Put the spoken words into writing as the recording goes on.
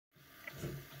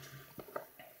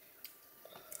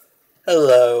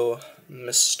Hello,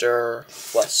 Mr.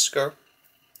 Wesker.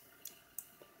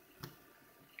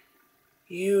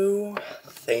 You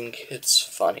think it's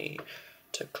funny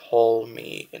to call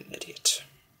me an idiot.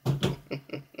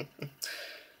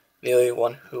 The only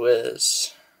one who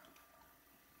is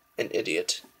an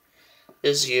idiot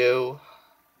is you.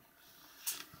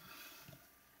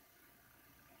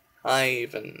 I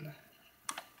even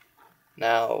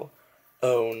now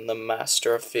own the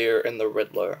Master of Fear and the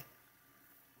Riddler.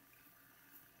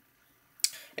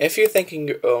 If you're thinking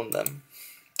you own them,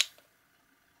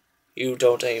 you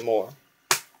don't anymore.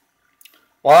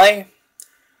 Why?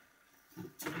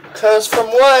 Because from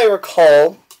what I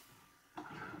recall,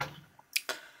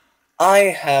 I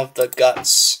have the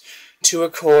guts to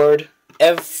record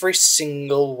every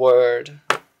single word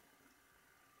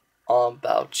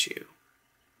about you.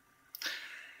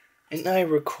 And I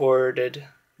recorded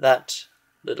that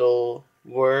little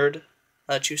word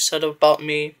that you said about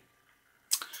me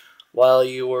while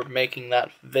you were making that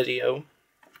video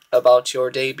about your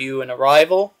debut and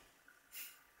arrival.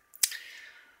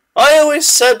 I always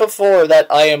said before that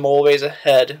I am always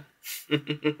ahead.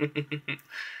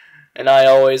 And I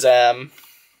always am.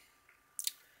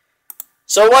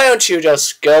 So why don't you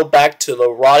just go back to the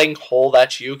rotting hole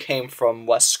that you came from,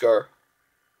 Wesker,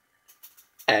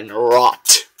 and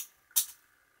rot.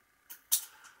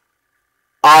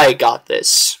 I got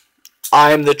this.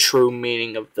 I'm the true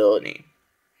meaning of villainy.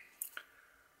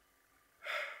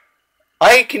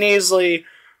 I can easily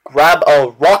grab a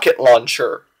rocket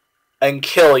launcher and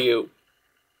kill you.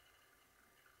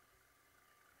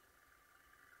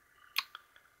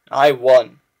 I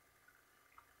won.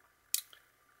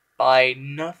 By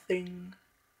nothing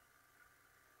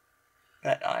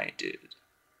that I did.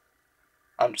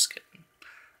 I'm just kidding.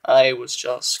 I was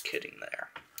just kidding there.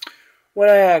 What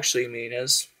I actually mean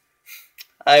is,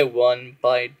 I won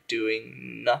by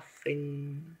doing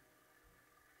nothing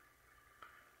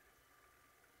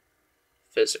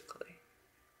physically.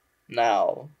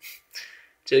 Now,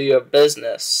 to your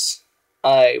business,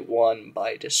 I won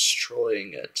by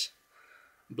destroying it,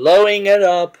 blowing it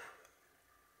up,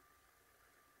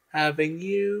 having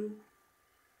you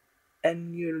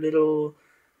and your little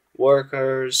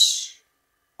workers,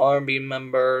 army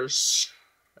members,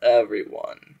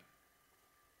 everyone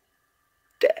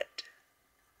dead.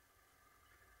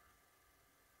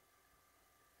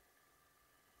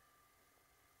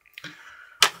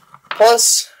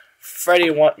 Plus, Freddy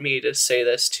want me to say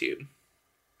this to you.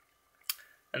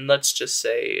 And let's just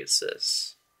say it's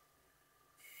this.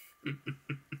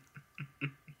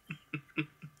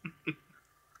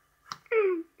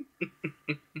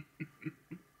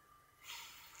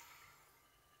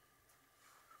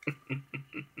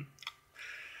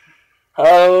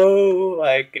 Oh,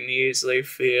 I can easily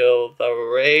feel the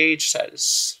rage that is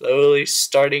slowly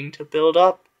starting to build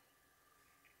up.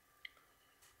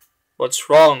 What's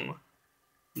wrong,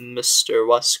 Mr.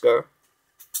 Wesker?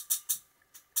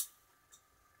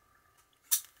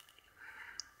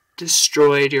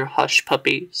 Destroyed your hush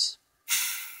puppies?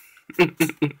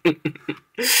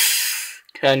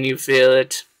 Can you feel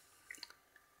it?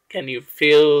 Can you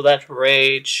feel that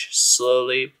rage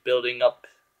slowly building up?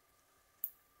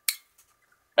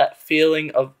 That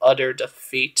feeling of utter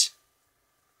defeat?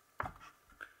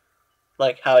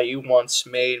 Like how you once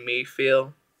made me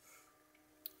feel?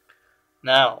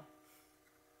 Now,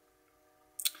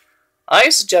 I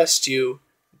suggest you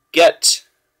get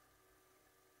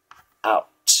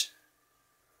out.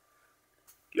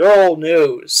 You're old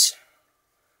news,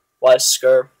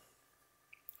 Wesker.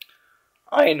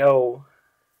 I know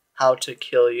how to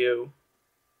kill you,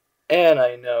 and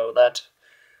I know that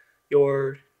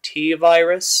your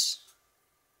T-virus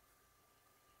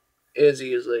is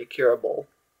easily curable,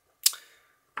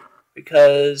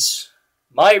 because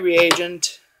my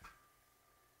reagent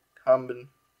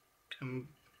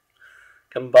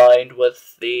combined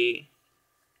with the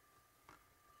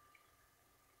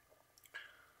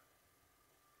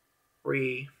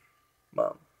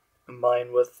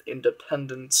combined with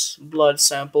Independent's blood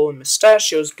sample and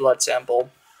Mustachio's blood sample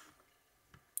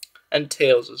and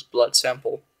Tails' blood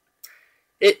sample,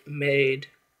 it made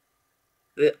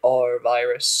the R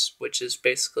virus, which is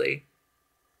basically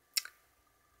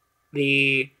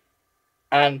the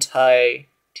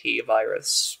anti-T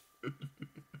virus,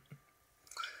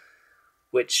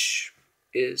 which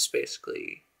is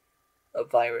basically a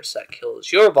virus that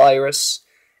kills your virus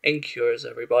and cures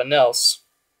everyone else.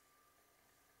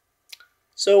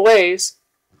 So ways,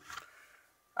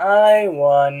 I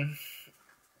won.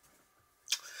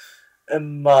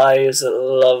 And my, is it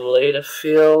lovely to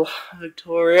feel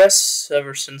victorious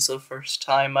ever since the first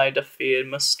time I defeated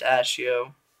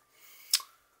Mustachio.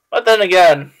 But then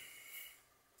again,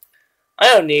 I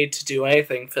don't need to do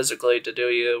anything physically to do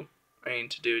you.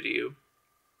 To do to you.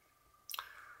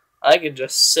 I can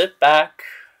just sit back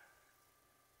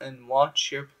and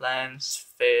watch your plans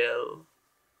fail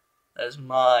as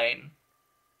mine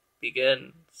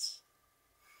begins.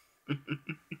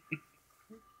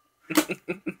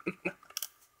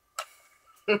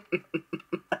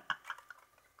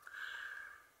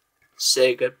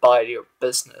 Say goodbye to your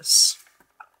business.